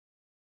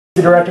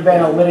The Director of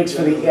Analytics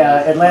for the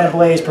Atlanta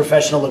Blaze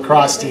professional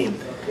lacrosse team.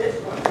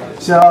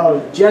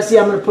 So, Jesse,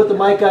 I'm going to put the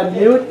mic on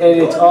mute,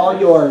 and it's all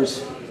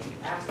yours.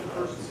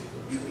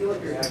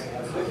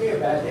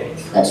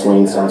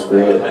 Excellent, sounds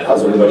great.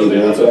 How's everybody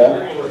doing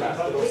today?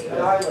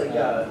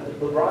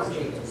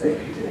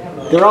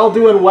 They're all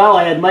doing well.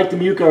 I had Mike the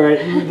mic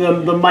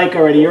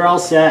already. You're all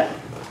set.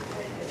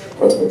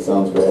 Perfect,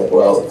 sounds great.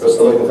 Well, first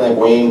I'd like to thank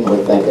Wayne, I'd like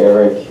to thank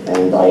Eric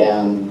and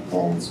Diane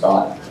and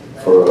Scott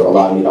for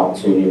allowing me the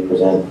opportunity to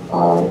present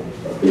a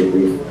pretty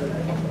brief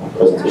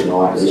presentation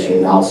on acquisition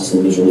analysis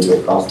in Major League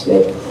Lacrosse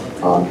today.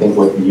 I think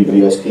what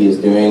UWSP is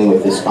doing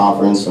with this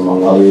conference,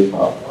 among other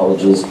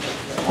colleges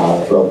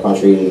throughout the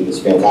country, is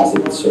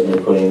fantastic. It's certainly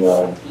putting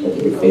a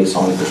big face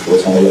on for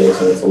sports analytics,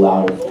 and it's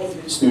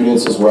allowing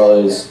students as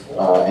well as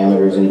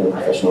amateurs and even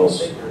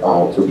professionals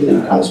to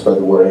really kind of spread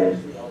the word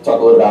and talk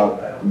a little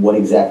about what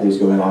exactly is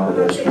going on in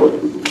their sport.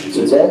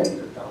 So today,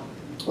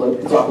 I'd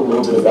like to talk a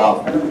little bit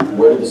about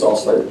where did this all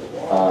start,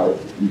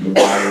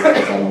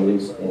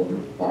 analytics,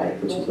 and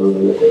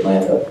particularly with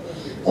Atlanta,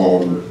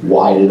 and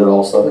why did it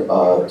all start.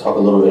 Talk a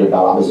little bit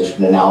about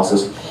opposition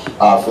analysis.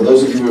 For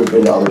those of you who have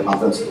been to other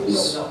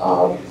conferences,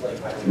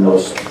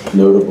 most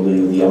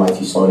notably the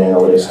MIT Sloan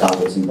Analytics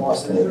Conference in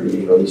Boston in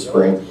the early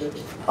spring,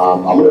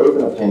 I'm going to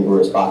open up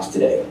Pandora's box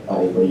today.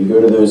 When you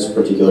go to those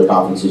particular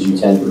conferences, you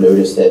tend to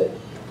notice that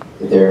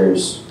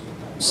there's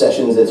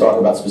sessions that talk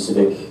about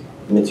specific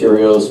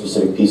materials,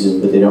 specific pieces,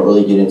 but they don't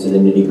really get into the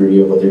nitty-gritty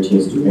of what their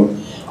team's doing.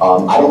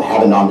 I don't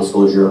have a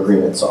non-disclosure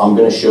agreement, so I'm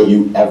going to show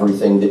you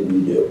everything that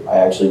we do. I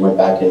actually went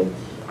back and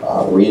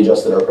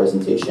readjusted our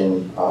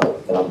presentation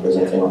that I'm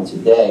presenting on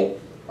today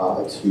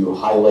to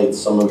highlight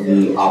some of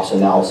the ops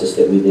analysis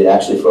that we did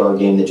actually for our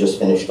game that just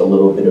finished a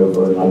little bit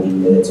over 90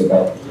 minutes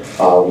ago.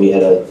 We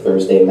had a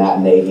Thursday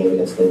matinee game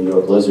against the New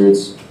York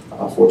Lizards.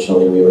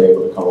 Fortunately, we were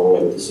able to come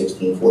away with a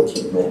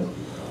 16-14 win.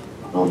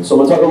 So I'm going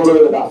to talk a little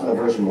bit about kind of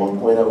version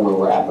 1.0, where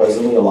we're at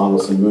presently, along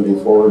with some moving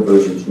forward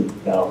version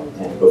 2.0,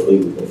 and hopefully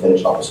we can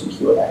finish off with some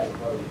Q&A.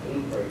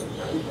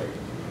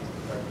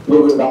 A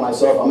little bit about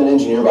myself. I'm an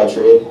engineer by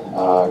trade.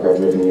 I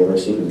graduated from the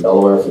University of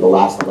Delaware. For the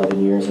last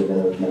 11 years, I've been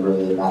a member of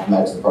the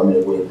mathematics department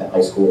at Wayne High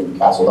School in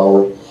Newcastle,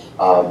 Delaware.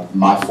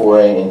 My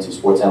foray into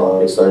sports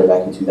analytics started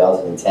back in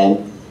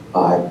 2010.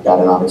 I got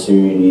an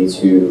opportunity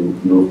to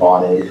move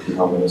on and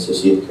become an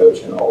associate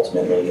coach and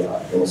ultimately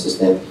an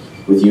assistant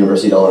with the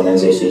University of Delaware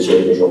men's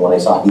ACHA Division I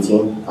ice hockey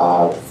team.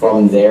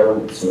 From there,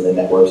 some of the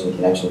networks and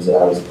connections that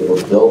I was able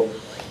to build,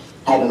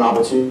 had an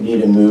opportunity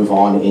to move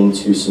on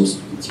into some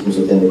teams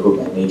within the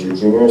Quebec Major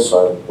Juniors.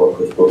 So I worked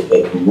with both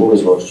Quebec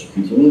as well as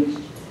GQTV.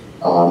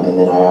 And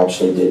then I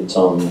actually did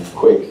some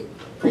quick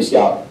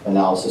pre-scout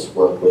analysis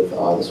work with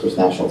the Swiss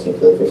national team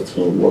for the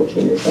 15 World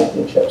Junior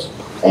Championships.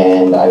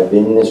 And I've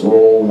been in this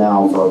role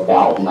now for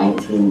about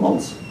 19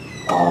 months.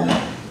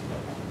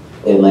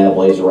 Atlanta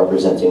Blaze are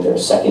representing their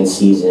second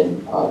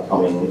season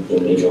coming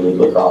in Major League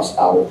Lacrosse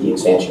out of the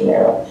expansion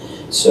era.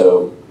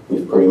 So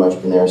we've pretty much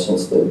been there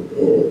since the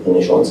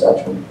initial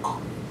inception.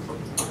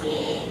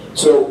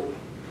 So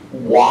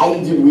why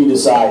did we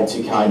decide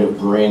to kind of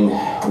bring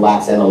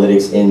Lax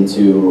Analytics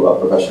into a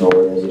professional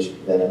organization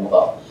within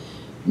MLL?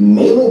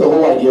 Mainly the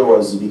whole idea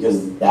was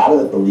because the data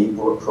that the league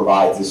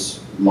provides is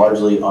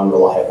largely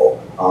unreliable.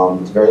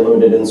 It's very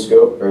limited in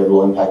scope, very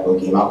little impact on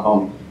game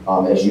outcome.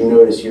 As you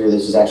notice here,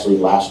 this is actually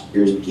last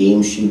year's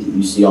game sheet that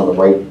you see on the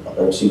right,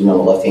 excuse me, on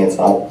the left-hand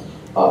side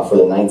for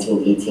the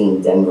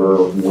 1918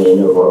 Denver win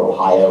over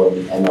Ohio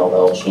in the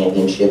MLL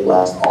championship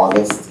last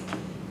August.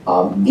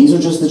 These are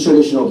just the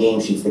traditional game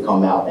sheets that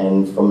come out,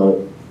 and from a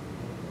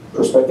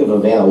perspective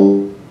of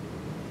analytics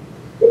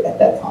at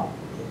that time.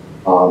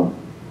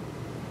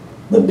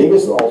 The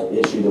biggest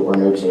issue that we're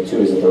noticing too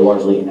is that they're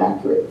largely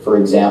inaccurate. For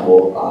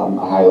example,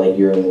 I highlight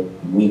here in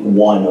week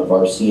 1 of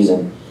our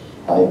season,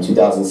 in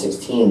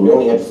 2016, we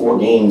only had 4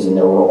 games and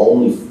there were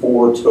only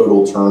 4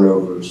 total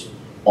turnovers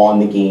on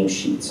the game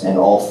sheets, and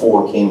all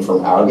 4 came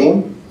from our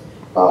game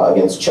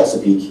against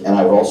Chesapeake. And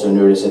I've also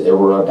noticed that there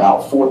were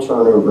about 4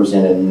 turnovers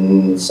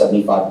in a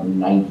 75 to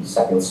 90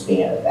 second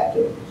span of that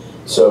game.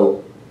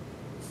 So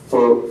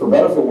for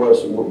better or for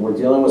worse, we're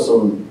dealing with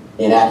some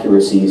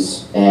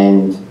inaccuracies,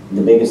 and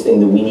the biggest thing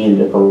that we needed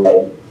to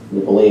provide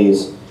the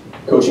Blaze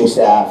coaching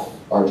staff,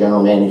 our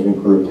general management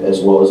group,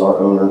 as well as our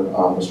owner,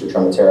 Mr.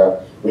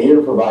 Trematera, we need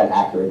to provide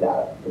accurate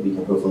data that we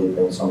can hopefully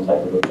bring some type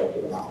of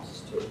objective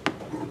analysis to.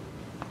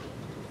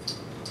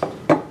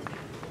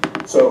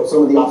 So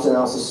some of the ops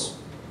analysis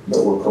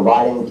that we're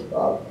providing,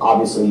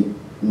 obviously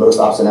most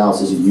ops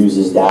analysis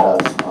uses data,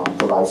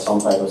 provides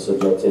some type of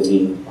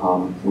subjectivity.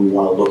 We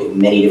want to look at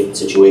many different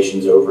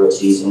situations over a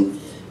season.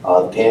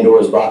 The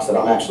Pandora's box that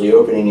I'm actually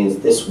opening is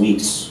this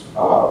week's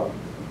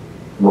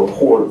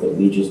report that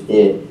we just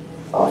did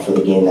for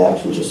the game that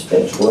actually just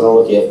finished. We're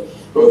going to look at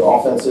both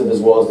offensive as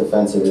well as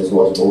defensive, as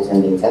well as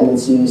goaltending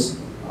tendencies,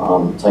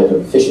 type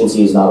of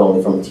efficiencies, not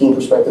only from a team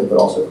perspective, but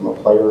also from a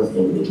player,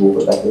 individual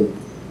perspective,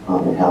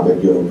 and how they're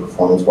doing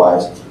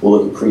performance-wise. We'll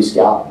look at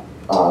pre-scout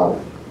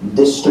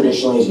This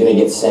traditionally is going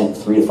to get sent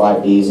 3 to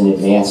 5 days in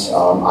advance.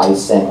 I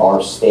sent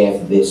our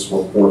staff this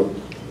report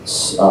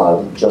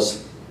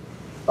just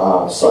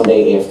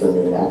Sunday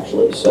afternoon,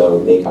 actually.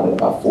 So they got it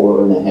about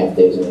 4.5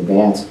 days in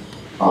advance.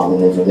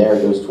 And then from there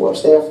it goes to our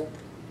staff,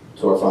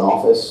 to our front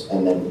office,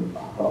 and then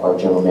our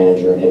general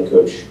manager and head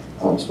coach,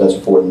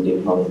 Spencer Ford and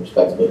David Huntley,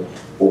 respectively,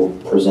 will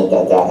present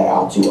that data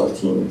out to our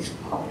team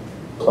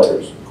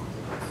players.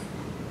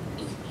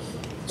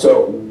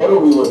 So what are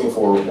we looking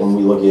for when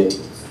we look at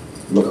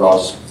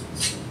lacrosse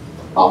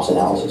ops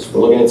analysis?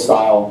 We're looking at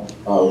style,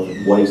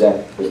 what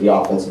exactly does the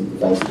offense and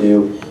defense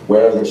do,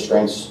 where are their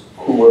strengths,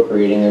 who are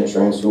creating their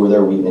strengths, who are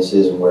their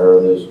weaknesses, and where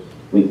are those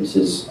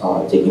weaknesses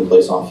taking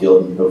place on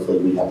field, and hopefully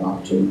we have an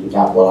opportunity to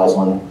capitalize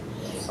on that.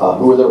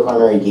 Who are their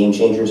primary game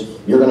changers?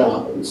 You're going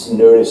to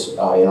notice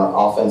in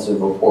our offensive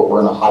report,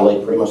 we're going to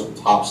highlight pretty much the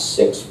top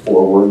 6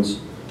 forwards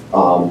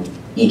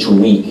each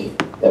week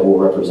that will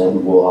represent,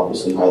 and we'll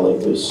obviously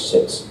highlight those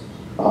 6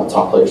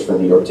 top players for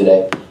New York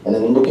today. And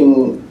then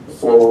looking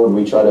forward,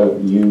 we try to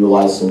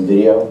utilize some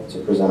video to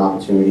present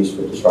opportunities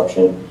for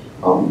disruption.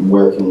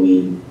 Where can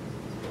we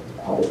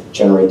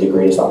generate the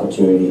greatest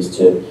opportunities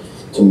to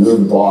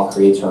move the ball,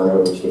 create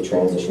turnovers, get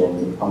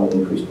transition,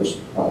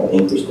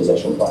 increase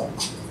possession play.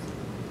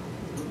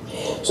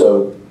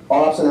 So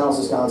our ops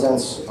analysis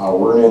contents,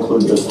 we're going to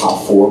include those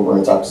top 4. We're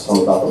going to talk some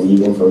about the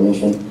league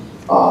information,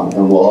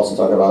 and we'll also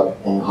talk about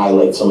and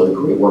highlight some of the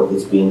great work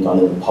that's being done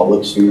in the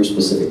public sphere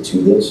specific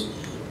to this.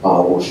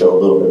 We'll show a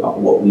little bit about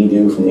what we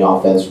do from the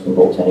offense, from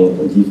goaltending, and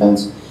from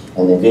defense,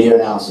 and then video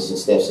analysis and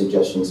staff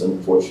suggestions,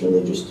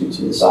 unfortunately, just due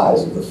to the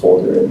size of the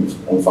folder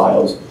and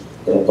files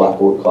that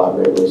Blackboard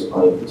Collaborate was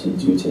unable to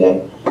do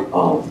today.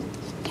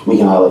 We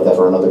can highlight that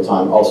for another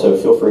time. Also,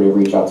 feel free to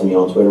reach out to me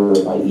on Twitter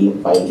or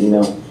by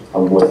email.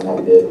 I'm more than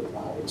happy to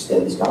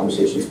extend these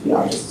conversations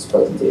beyond just this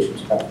presentation.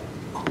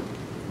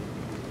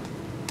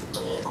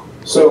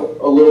 So,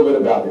 a little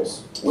bit about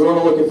this. We want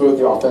to look at both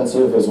the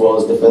offensive as well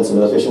as defensive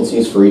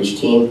efficiencies for each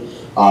team.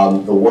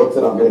 The work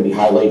that I'm going to be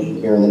highlighting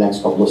here in the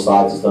next couple of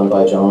slides is done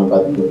by a gentleman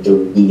by the name of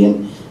Joe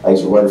Egan.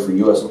 He's a writer for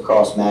US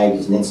Lacrosse Mag.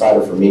 He's an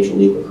insider for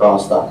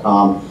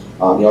MajorLeagueLacrosse.com.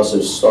 He also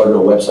started a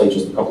website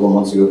just a couple of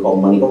months ago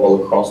called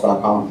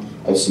MoneyballLacrosse.com.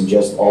 I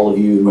suggest all of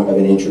you who have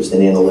an interest in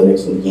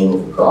analytics in the game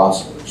of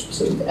lacrosse,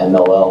 specific to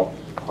MLL,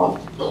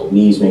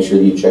 please make sure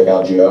that you check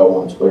out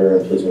Joe on Twitter,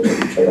 and please make sure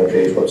you check out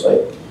Joe's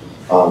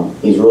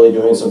website. He's really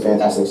doing some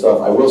fantastic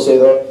stuff. I will say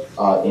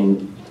though,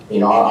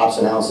 in our ops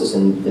analysis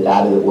and the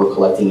data that we're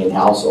collecting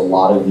in-house, a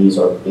lot of these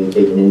are being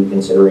taken into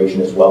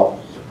consideration as well.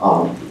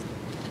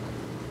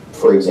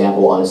 For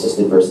example,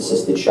 unassisted versus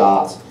assisted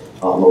shots.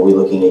 Are we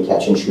looking at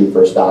catch and shoot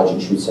versus dodge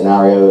and shoot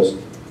scenarios?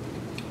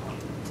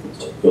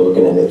 You're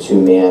looking at a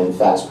 2-man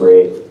fast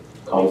break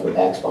coming from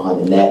X behind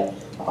the net.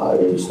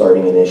 You're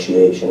starting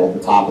initiation at the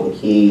top of the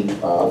key,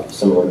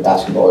 similar to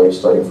basketball. You're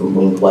starting from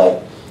wing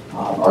play.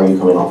 Are you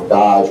coming off a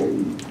dodge? Or are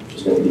you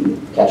just going to be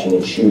catching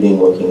and shooting,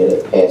 looking at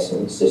a pass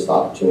and assist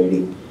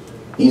opportunity?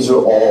 These are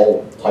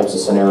all types of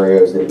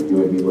scenarios that you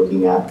would be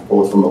looking at,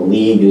 both from a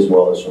league as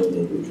well as from an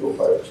individual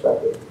player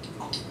perspective.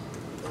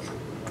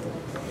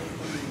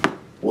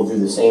 We'll do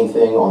the same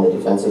thing on the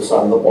defensive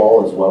side of the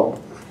ball as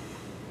well.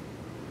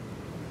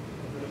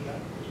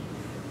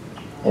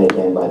 And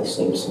again, by the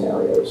same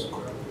scenarios.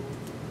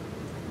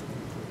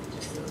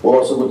 We'll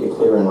also look at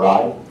clear and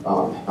ride.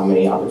 How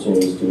many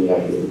opportunities do we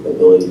have the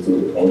ability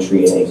to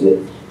entry and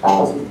exit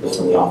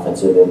from the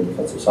offensive and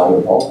defensive side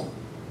of the ball?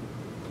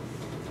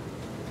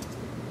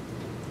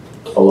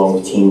 Along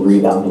with team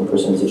rebounding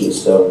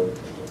percentages. So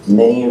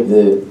many of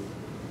the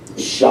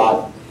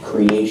shot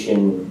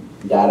creation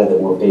data that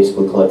we're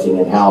basically collecting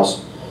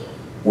in-house,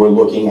 we're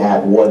looking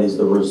at what is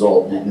the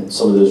result, and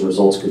some of those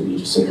results could be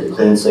just simply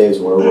clean saves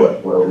where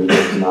we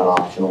is not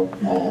optional,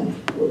 and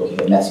we're looking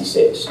at messy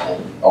saves.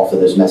 And off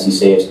of those messy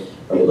saves,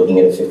 are you looking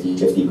at a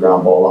 50-50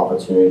 ground ball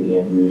opportunity,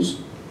 and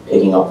who's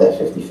picking up that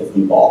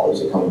 50-50 ball?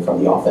 Is it coming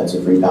from the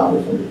offensive rebound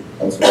or from the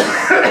defensive?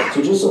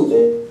 So just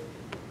something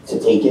to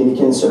take into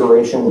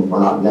consideration. We're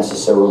not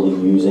necessarily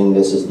using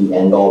this as the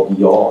end-all,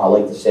 be-all. I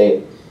like to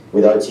say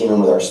with our team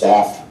and with our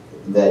staff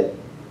that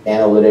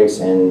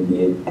analytics and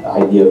the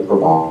idea of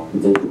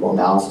providing statistical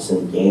analysis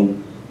in the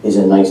game is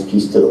a nice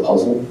piece to the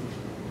puzzle.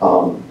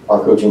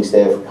 Our coaching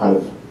staff kind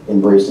of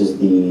embraces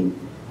the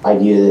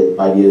idea that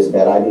idea is a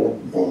bad idea,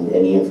 and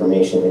any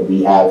information that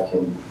we have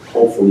can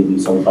hopefully be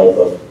some type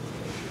of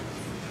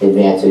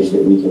advantage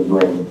that we can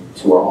bring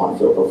to our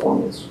on-field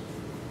performance.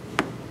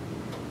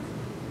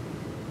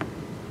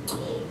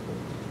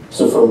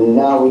 So from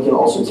now, we can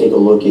also take a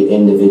look at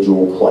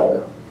individual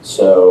player.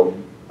 So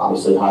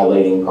obviously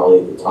highlighting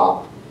probably the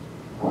top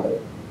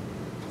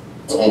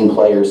 10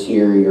 players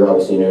here. You're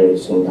obviously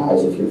noticing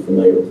guys, if you're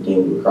familiar with the game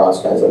of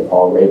lacrosse, guys like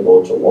Paul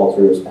Rabel, Joe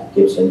Walters, Matt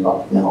Gibson,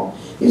 Buck Pennell.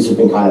 These have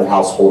been kind of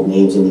household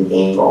names in the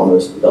game for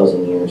almost a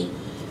dozen years.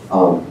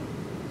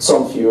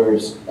 Some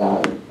viewers,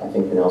 I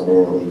think Pennell's been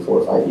in the league 4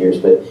 or 5 years,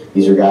 but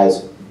these are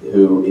guys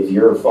who, if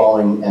you're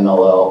following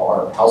MLL,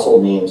 are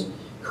household names,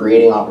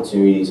 creating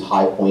opportunities,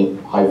 high point,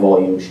 high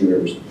volume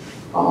shooters.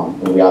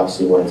 And we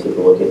obviously want to take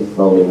a look at not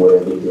only what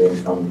are they doing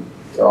from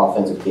their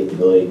offensive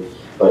capability,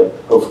 but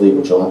hopefully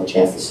what you'll have a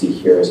chance to see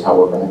here is how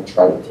we're going to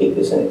try to take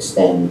this and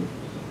extend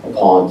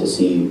upon to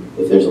see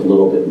if there's a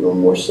little bit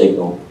more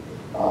signal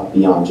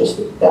beyond just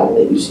the data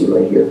that you see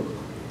right here.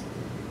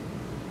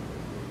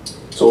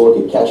 So we'll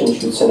look at catch and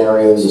shoot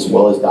scenarios as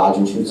well as dodge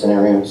and shoot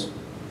scenarios,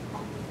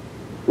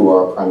 who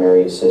are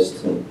primary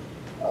assist and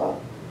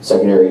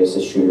secondary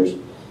assist shooters.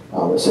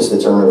 Assist to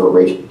turnover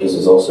ratios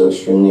is also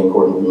extremely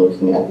important when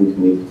looking at who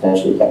can we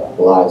potentially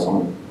capitalize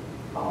on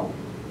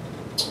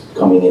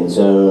coming in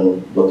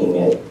zone, looking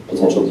at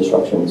potential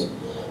disruptions.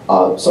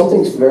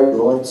 Something's very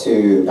similar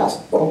to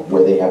basketball,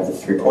 where they have the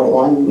three-point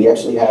line. We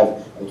actually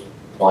have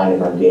a line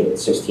in our game at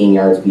 16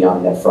 yards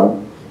beyond that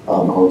front.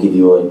 I'll give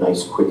you a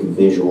nice quick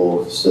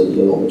visual so that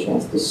you'll have a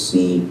chance to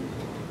see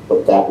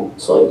what that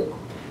looks like.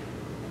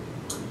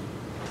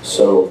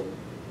 So,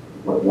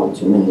 we're at 1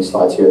 2 minute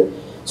slides here.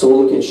 So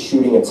we'll look at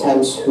shooting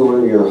attempts. Who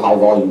are your high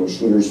volume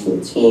shooters for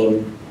the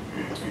team?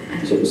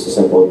 So just a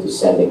simple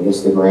descending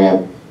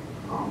histogram.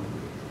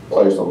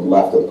 Players on the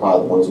left are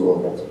probably the ones who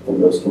will get the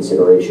most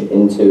consideration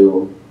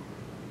into,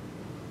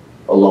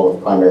 along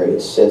with primary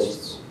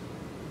assists.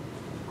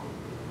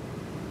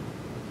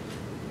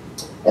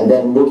 And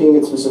then looking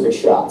at specific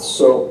shots.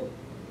 So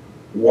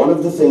one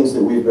of the things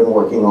that we've been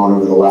working on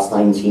over the last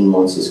 19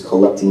 months is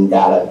collecting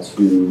data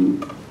to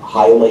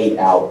highlight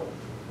out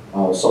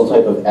some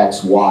type of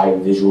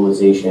XY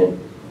visualization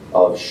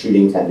of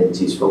shooting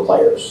tendencies for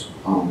players.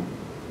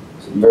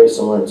 Very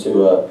similar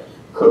to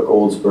Kirk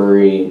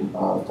Goldsberry,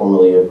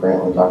 formerly of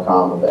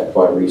Grantland.com of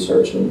XY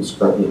Research, and is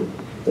currently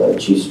the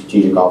Chief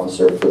Strategic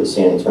Officer for the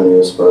San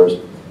Antonio Spurs.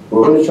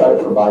 We're going to try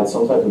to provide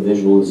some type of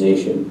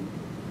visualization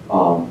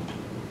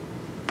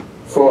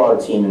for our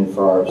team and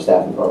for our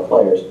staff and for our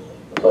players.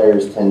 The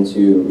players tend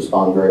to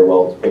respond very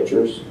well to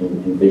pictures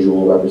and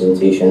visual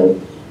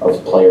representation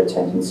of player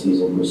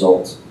tendencies and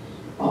results.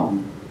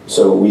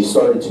 So we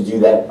started to do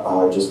that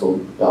just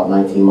about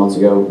 19 months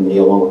ago, me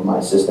along with my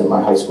assistant, my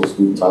high school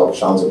student, Tyler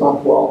Shanza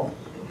Backwell.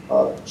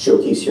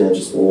 Showcase here in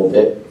just a little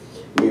bit.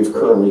 We've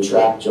currently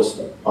tracked just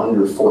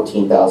under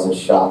 14,000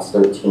 shots,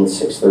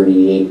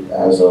 13,638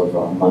 as of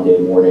Monday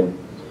morning.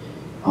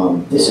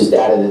 This is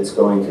data that's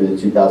going through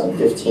the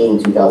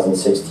 2015,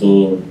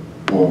 2016,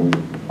 and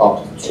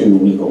up to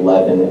week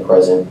 11 at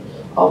present.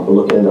 We're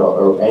looking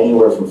at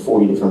anywhere from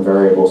 40 different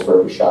variables for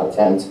every shot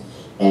attempt.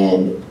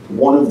 And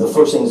one of the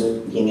first things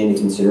taking into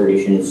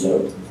consideration is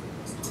zone.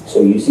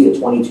 So you see a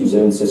 22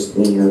 zone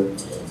system here.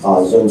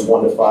 Zones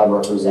 1 to 5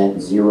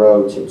 represent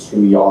 0 to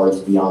 2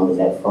 yards beyond the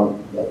net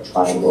front. That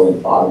triangle in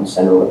the bottom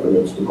center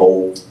represents the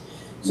goal.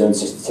 Zone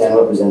 6 to 10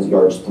 represents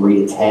yards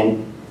 3 to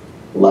 10.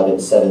 11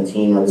 to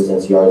 17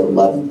 represents yards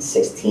 11 to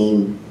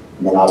 16.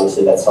 And then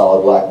obviously that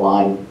solid black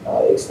line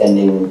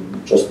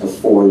extending just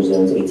before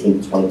zones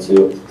 18 to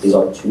 22 is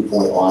our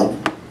 2-point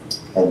line.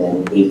 And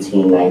then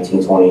 18,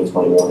 19, 20,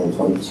 21, and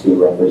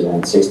 22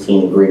 represent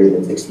 16 and greater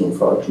than 16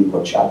 for our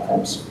 2-point shot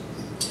attempts.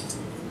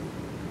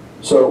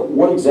 So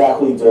what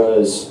exactly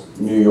does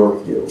New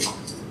York do?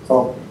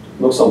 Well,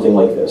 it looks something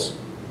like this.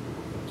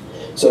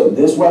 So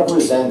this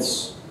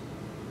represents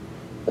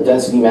a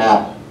density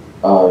map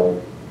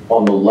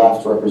on the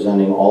left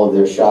representing all of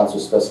their shots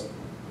with specified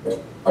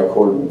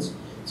coordinates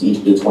to each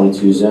of the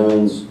 22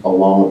 zones,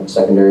 along with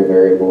secondary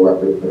variable,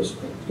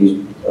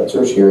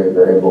 tertiary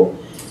variable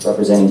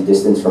representing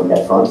distance from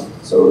net front.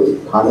 So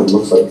it kind of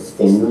looks like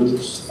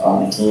fingers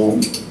on a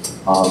hand.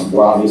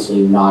 We're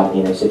obviously not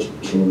in a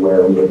situation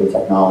where we have the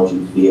technology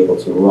to be able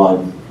to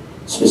run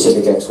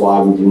specific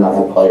XY. We do not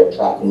have player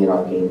tracking in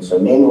our game, so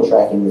manual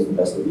tracking is the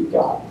best that we've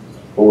got.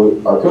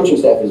 But our coaching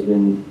staff has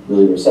been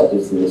really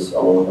receptive to this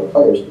along with our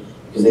players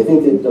because they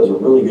think that it does a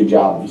really good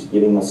job of just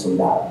giving us some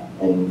data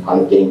and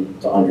kind of getting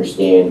to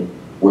understand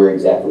where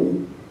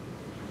exactly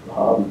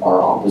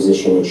our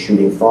opposition is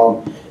shooting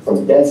from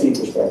a density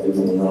perspective.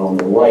 And then on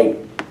the right,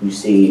 you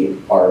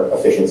see our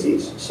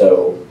efficiencies.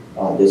 So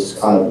this is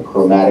kind of a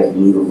chromatic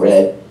blue to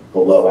red,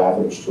 below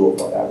average to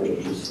above average,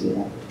 as you see in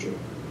that picture.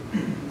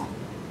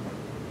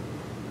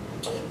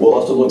 We'll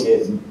also look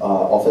at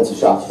offensive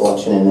shot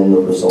selection and then the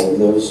result of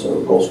those.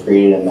 So goals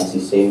created and messy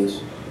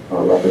saves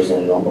are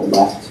represented on the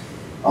left.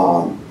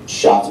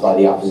 Shots by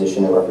the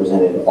opposition are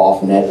represented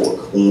off net or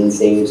clean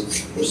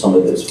saves, or some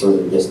of those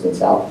further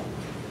distance out.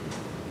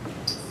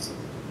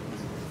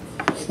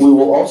 We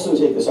will also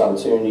take this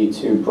opportunity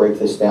to break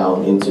this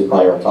down into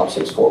by our top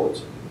 6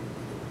 forwards.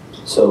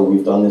 So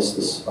we've done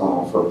this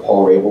for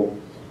Paul Rabel,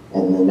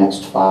 and the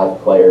next 5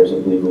 players I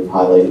believe we've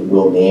highlighted: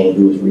 Will Manny,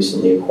 who was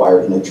recently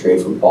acquired in a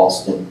trade from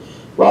Boston,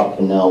 Rob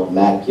Cannell,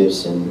 Matt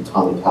Gibson,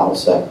 Tommy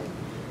Palasek,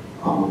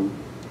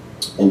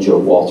 and Joe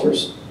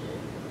Walters.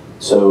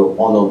 So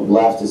on the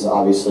left is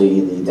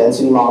obviously the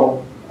density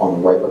model, on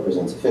the right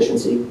represents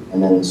efficiency,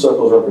 and then the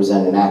circles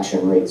represent an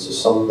action rate. So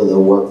some of the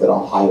work that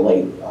I'll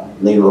highlight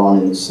later on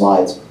in the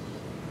slides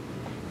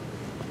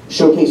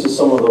showcases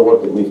some of the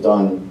work that we've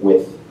done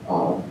with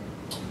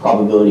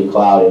probability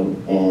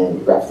clouding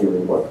and graph theory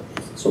work.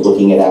 So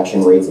looking at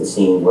action rates and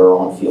seeing where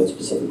on field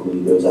specifically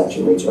those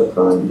action rates are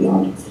occurring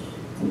beyond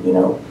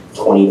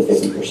 20 to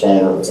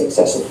 50% or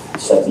excessive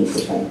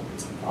 70%.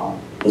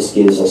 This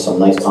gives us some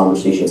nice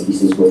conversation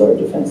pieces with our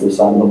defensive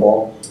side of the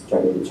ball,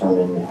 try to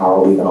determine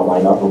how are we going to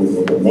line up, are we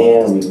going to go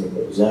man, are we going to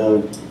go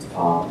zone,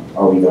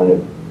 are we going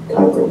to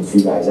kind of bring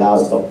two guys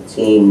out, help the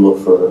team, look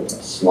for a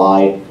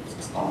slide,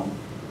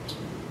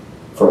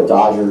 for a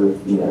dodger,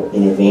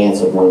 in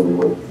advance of when we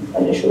would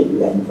initially do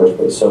that in the first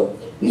place. So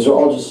these are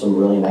all just some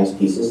really nice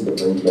pieces that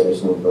bring together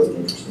some very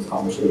interesting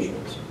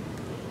conversations.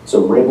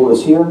 So Rabel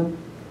is here.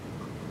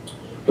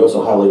 We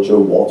also highlight Joe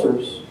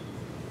Walters,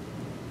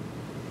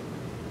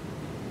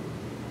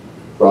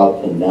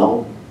 Rob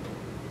Pinnell,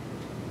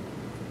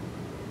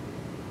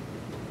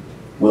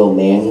 Will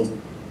Manny,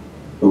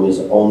 who was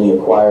only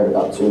acquired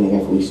about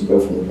 2.5 weeks ago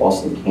from the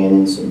Boston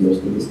Cannons, and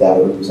most of his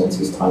data represents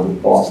his time in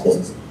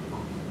Boston.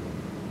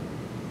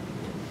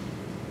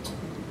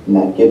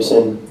 Matt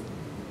Gibson,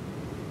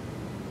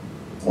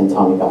 and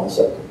Tommy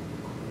Palasek.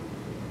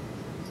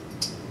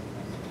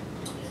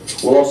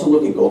 We'll also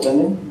look at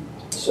goaltending.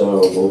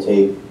 So we'll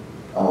take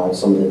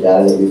some of the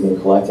data that we've been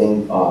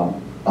collecting, not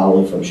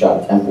only from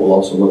shot attempt, we'll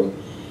also look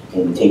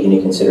and take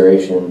into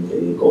consideration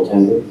the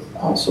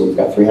goaltender. So we've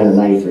got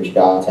 393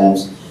 shot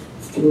attempts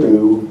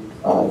through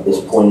this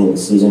point in the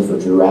season for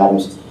Drew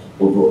Adams.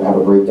 We'll have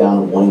a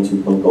breakdown of 1 and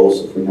 2 point goals,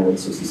 so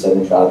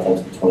 367 shot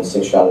attempts to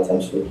 26 shot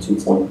attempts for 2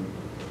 point.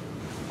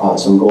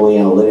 Some goalie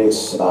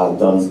analytics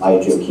done by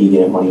Joe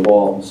Keegan at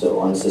Moneyball.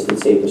 So unassisted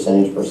save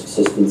percentage versus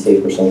assisted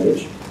save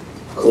percentage,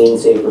 clean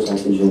save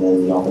percentage, and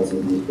then the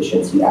offensive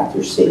efficiency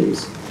after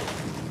saves.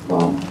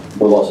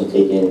 We'll also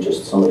take in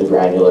just some of the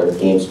granular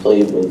games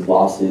played, wins,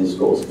 losses,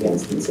 goals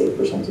against, and save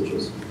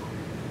percentages.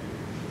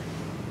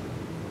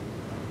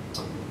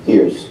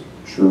 Here's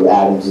Drew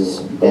Adams'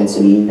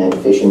 density and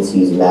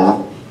efficiencies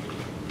map.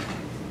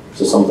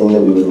 So something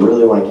that we would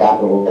really want to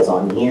capitalize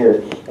on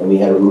here, and we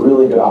had a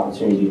really good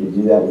opportunity to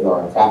do that with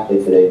our attack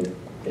play today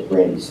with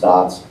Randy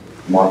Stotts,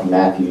 Mark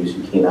Matthews,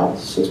 who came out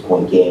with a 6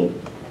 point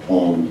game,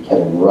 and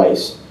Kevin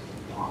Rice.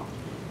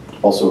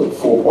 Also a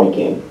 4 point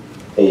game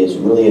is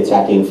really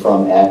attacking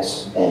from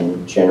X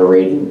and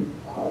generating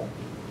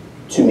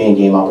 2-man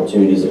game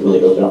opportunities that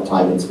really open up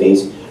time and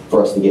space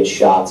for us to get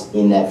shots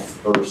in that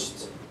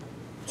first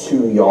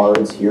 2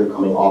 yards here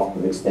coming off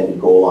of extended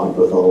goal line,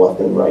 both on the left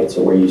and right.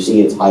 So where you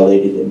see it's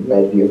highlighted in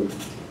red here,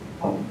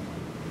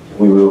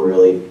 we were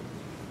really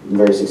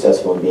very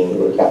successful in being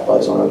able to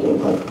capitalize on our game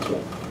plan as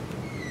well.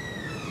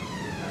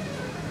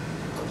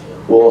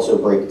 We'll also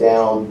break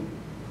down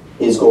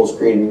his goals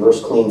created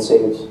versus clean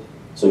saves.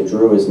 So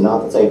Drew is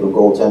not the type of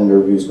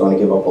goaltender who's going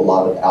to give up a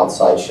lot of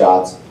outside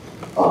shots.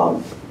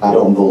 I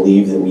don't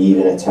believe that we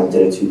even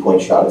attempted a 2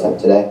 point shot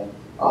attempt today.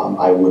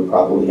 I would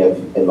probably have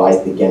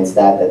advised against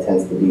that. That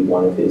tends to be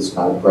one of his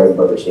kind of bread and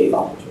butter save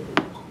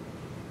opportunities.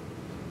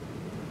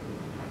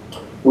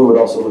 We would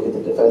also look at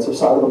the defensive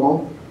side of the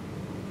ball.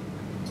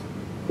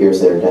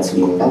 Here's their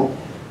density map.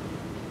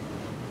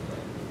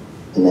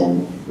 And then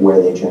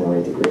where they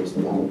generate the greatest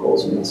amount of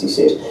goals and NC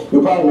saves.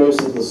 You'll probably notice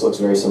that this looks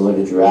very similar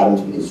to Drew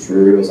Adams because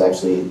Drew has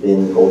actually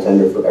been the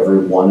goaltender for every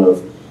one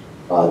of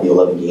the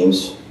 11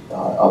 games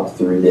up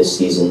through this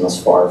season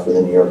thus far for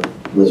the New York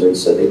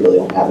Lizards, so they really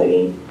don't have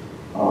any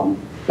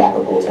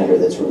backup goaltender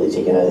that's really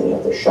taken any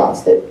of their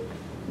shots that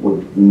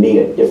would make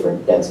a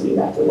different density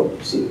map than what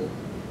you see here.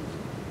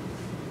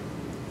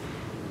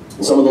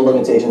 Some of the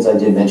limitations I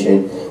did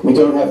mention, we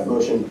don't have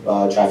motion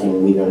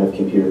tracking, we don't have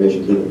computer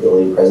vision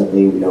capability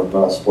presently, we don't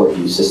have a sport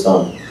view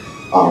system,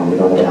 we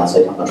don't have an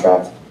outside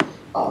contract.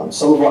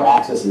 Some of our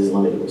access is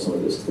limited with some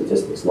of those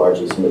statistics.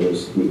 Largely, some of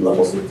those league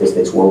level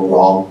statistics were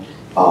wrong.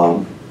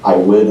 I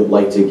would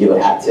like to give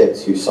a hat tip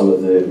to some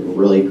of the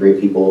really great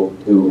people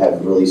who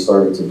have really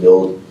started to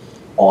build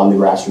on the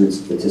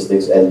grassroots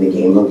statistics and the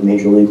game of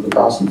Major League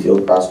Lacrosse and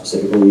field lacrosse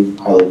specifically.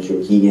 Highlighted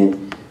Joe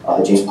Keegan,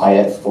 James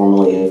Payette,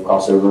 formerly of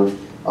Crossover,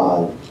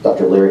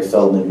 Dr. Larry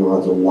Feldman, who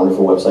runs a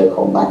wonderful website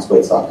called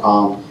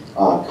laxbites.com.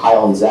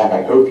 Kyle and Zach,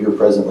 I hope you're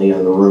presently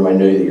in the room. I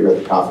know that you're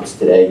at the conference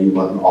today. You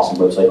run an awesome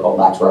website called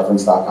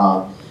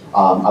laxreference.com.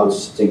 I would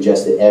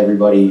suggest that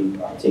everybody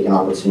take an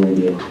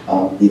opportunity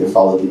and either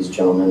follow these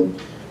gentlemen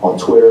on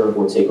Twitter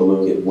or take a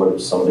look at what are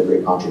some of the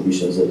great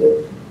contributions that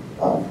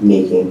they're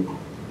making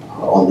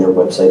on their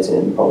websites and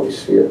in the public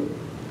sphere.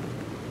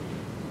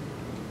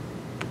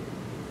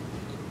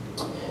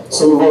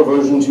 Some of our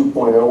version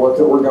 2.0 work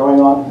that we're going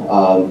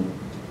on.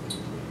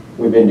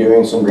 We've been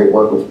doing some great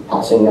work with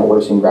passing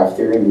networks and graph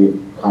theory.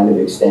 We've kind of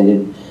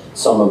extended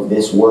some of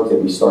this work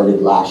that we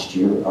started last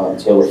year.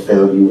 Taylor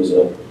Farabee was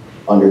an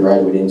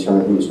undergraduate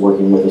intern who was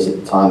working with us at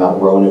the time out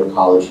at Roanoke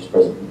College, he's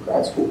presently in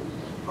grad school.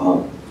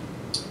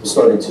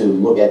 Started to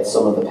look at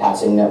some of the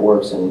passing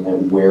networks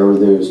and where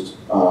those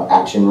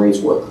action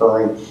rates were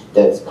occurring.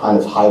 That's kind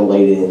of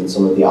highlighted in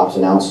some of the ops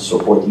analysis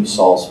report that you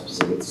saw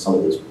specific to some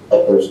of those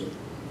players.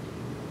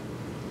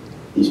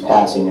 These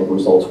passing and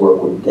results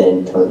work would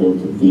then turn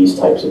into these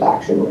types of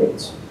action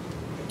rates.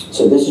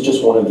 So this is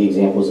just one of the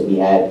examples that we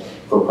had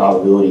for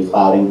probability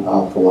clouding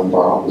for one of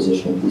our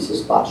opposition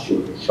pieces last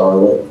year for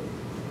Charlotte.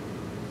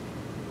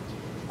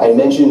 I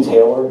mentioned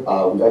Taylor.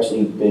 We've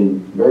actually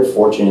been very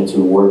fortunate to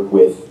work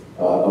with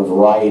a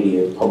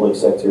variety of public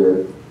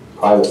sector,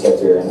 private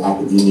sector, and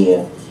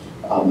academia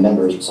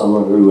members, some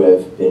of who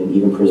have been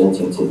even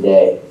presenting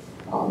today.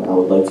 And I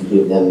would like to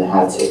give them the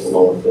hat tip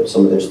along with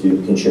some of their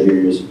student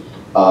contributors.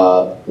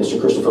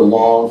 Mr. Christopher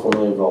Long,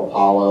 formerly of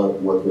Valhalla,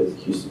 worked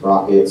with Houston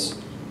Rockets,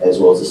 as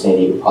well as the San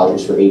Diego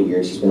Padres for 8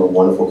 years. He's been a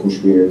wonderful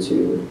contributor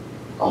to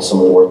some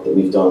of the work that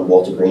we've done.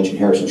 Walter Grange and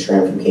Harrison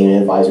Schramm from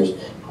Canaan Advisors.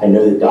 I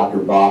know that Dr.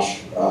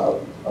 Bosch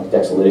of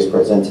Dexalytics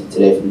presented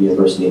today from the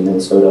University of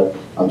Minnesota.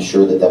 I'm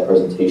sure that that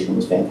presentation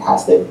was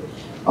fantastic.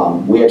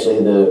 We actually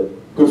had the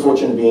good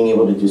fortune of being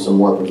able to do some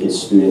work with his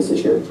students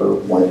this year for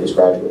one of his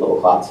graduate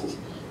level classes.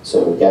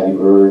 So Gabby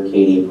Brewer,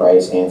 Katie,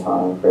 Price,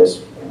 Anton,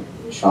 Chris,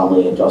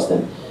 Shamley, and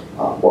Justin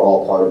were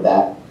all part of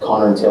that.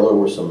 Connor and Taylor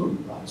were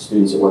some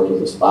students that worked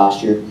with us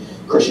last year.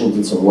 Christian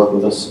did some work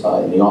with us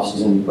in the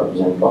offseason,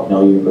 representing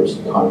Bucknell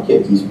University. Connor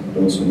Kipp, he's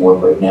doing some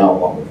work right now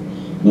along with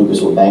Lucas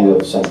Wabanga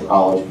of Central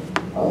College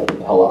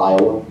in Pella,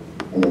 Iowa.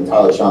 And then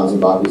Tyler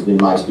Schanzenbach has been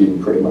my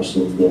student pretty much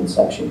since the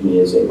inception. He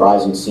is a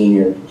rising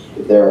senior.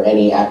 If there are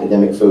any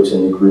academic folks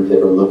in the group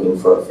that are looking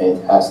for a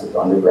fantastic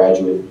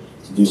undergraduate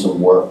to do some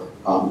work,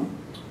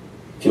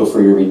 feel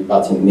free to reach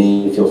out to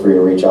me, feel free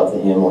to reach out to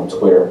him on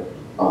Twitter.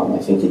 I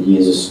think that he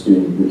is a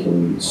student who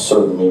can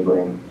certainly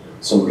bring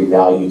some great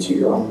value to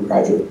your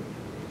undergraduate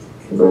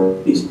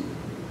universities.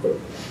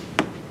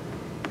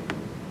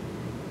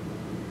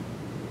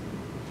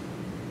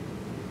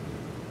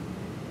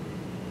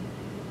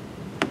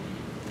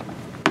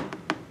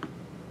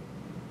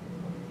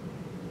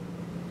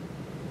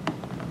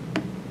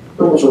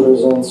 Pretty much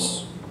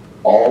represents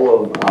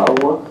all of our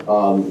work.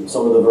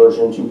 Some of the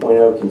version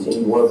 2.0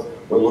 continued work.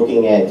 We're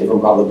looking at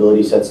different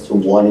probability sets to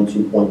 1 and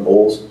 2 point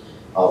goals.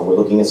 We're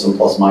looking at some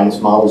plus minus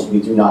models. We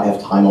do not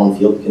have time on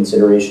field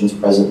considerations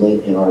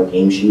presently in our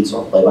game sheets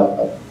or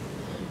play-by-play.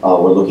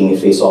 We're looking at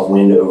face-off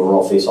win to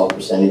overall face-off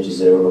percentages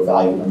that are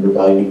overvalued,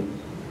 undervalued.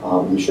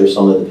 I'm sure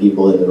some of the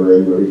people in the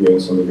room who are doing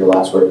some of your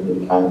last work,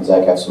 maybe Kyle and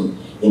Zach, have some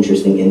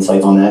interesting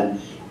insights on that.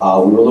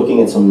 We were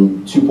looking at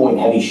some 2-point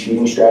heavy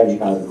shooting strategy,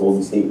 kind of the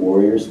Golden State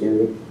Warriors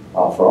theory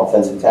for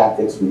offensive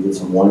tactics. We did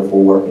some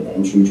wonderful work in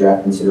entry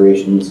draft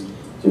considerations,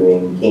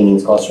 doing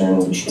K-means clustering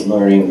and machine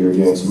learning. We were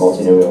doing some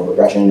multinomial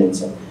regression and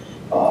some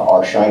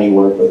our shiny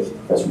work with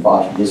Professor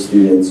Bosch and his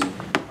students,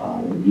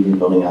 and even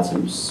building out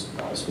some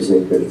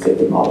specific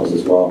predictive models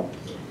as well.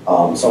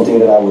 Something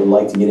that I would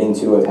like to get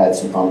into, I've had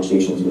some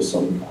conversations with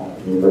some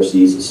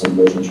universities, some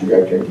motion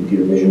trajectory and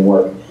computer vision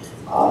work,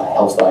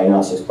 health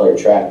diagnostics, player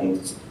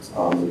tracking.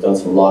 We've done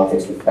some log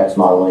text effects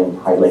modeling,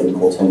 highlighting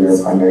goaltender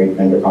and primary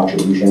defender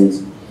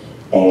contributions,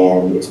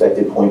 and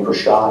expected point per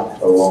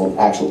shot, along with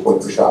actual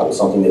point per shot, was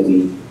something that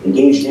we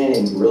engaged in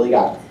and really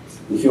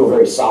we feel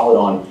very solid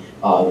on.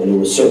 And it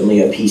was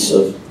certainly a piece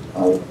of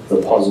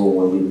the puzzle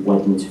when we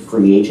went into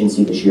free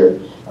agency this year.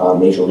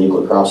 Major League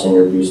Lacrosse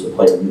introduced the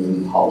player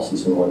movement policy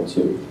similar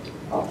to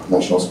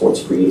professional sports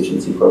free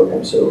agency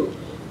program. So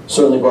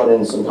certainly brought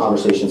in some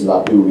conversations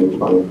about who we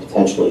might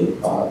potentially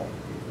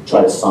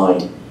try to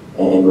sign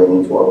and bring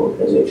into our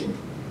organization.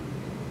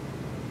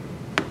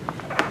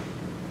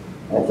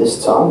 At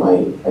this time,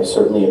 I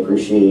certainly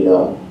appreciate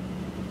your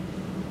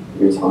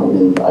time,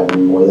 and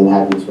I'm more than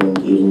happy to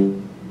engage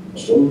in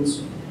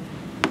questions.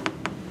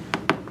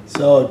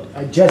 So,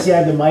 Jesse, I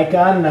have the mic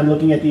on, and I'm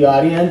looking at the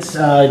audience.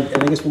 And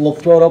I guess we'll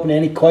throw it open to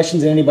any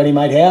questions that anybody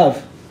might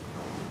have.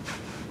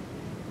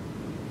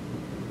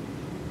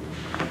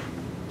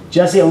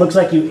 Jesse, it looks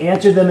like you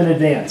answered them in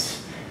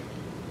advance.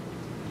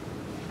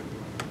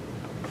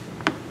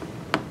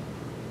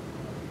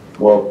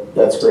 Well,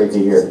 that's great to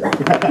hear.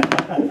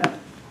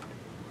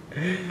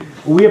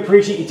 We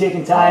appreciate you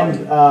taking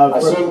time.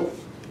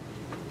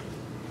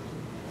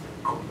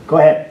 Go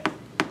ahead.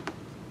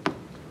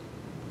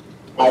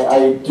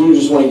 I do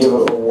just want to give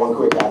one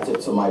quick hat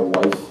tip to my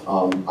wife.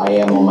 I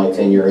am on my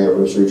 10-year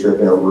anniversary trip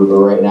in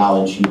Aruba right now,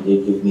 and she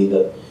did give me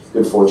the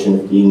good fortune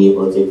of being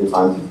able to take the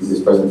time to do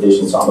this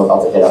presentation, so I'm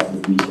about to head out to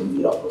the beach and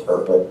meet up with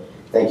her. But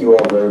thank you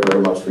all very,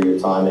 very much for your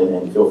time,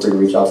 and feel free to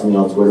reach out to me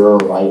on Twitter or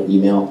via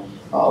email,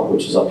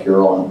 which is up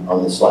here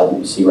on the slide that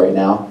you see right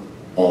now.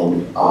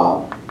 And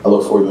I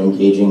look forward to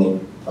engaging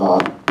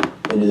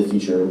into the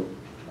future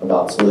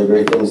about some of the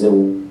great things that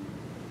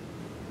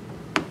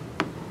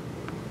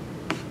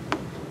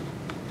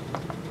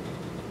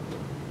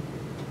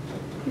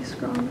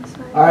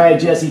All right,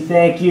 Jesse,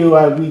 thank you.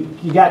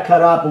 You got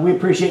cut off, but we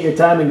appreciate your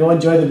time, and go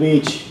enjoy the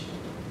beach.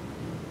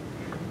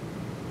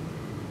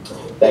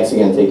 Thanks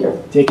again. Take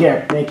care. Take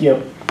care. Thank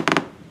you.